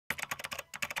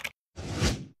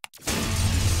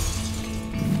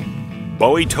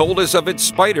Bowie told us of its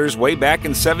spiders way back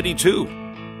in '72.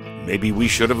 Maybe we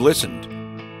should have listened.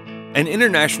 An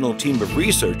international team of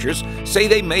researchers say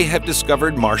they may have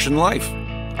discovered Martian life,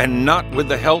 and not with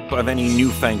the help of any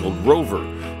newfangled rover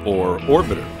or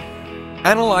orbiter.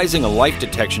 Analyzing a life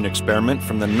detection experiment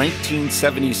from the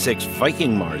 1976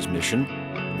 Viking Mars mission,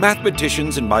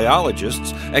 mathematicians and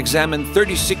biologists examined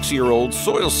 36-year-old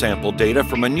soil sample data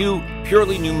from a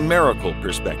purely numerical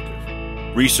perspective.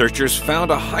 Researchers found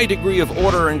a high degree of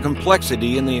order and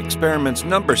complexity in the experiment's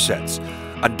number sets,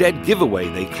 a dead giveaway,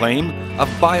 they claim, of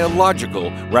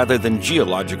biological rather than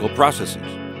geological processes.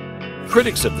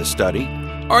 Critics of the study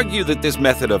argue that this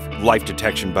method of life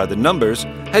detection by the numbers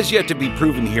has yet to be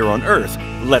proven here on Earth,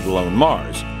 let alone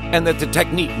Mars, and that the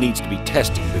technique needs to be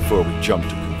tested before we jump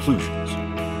to conclusions.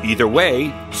 Either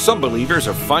way, some believers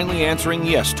are finally answering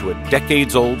yes to a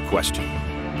decades-old question.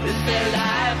 Is there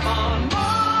life on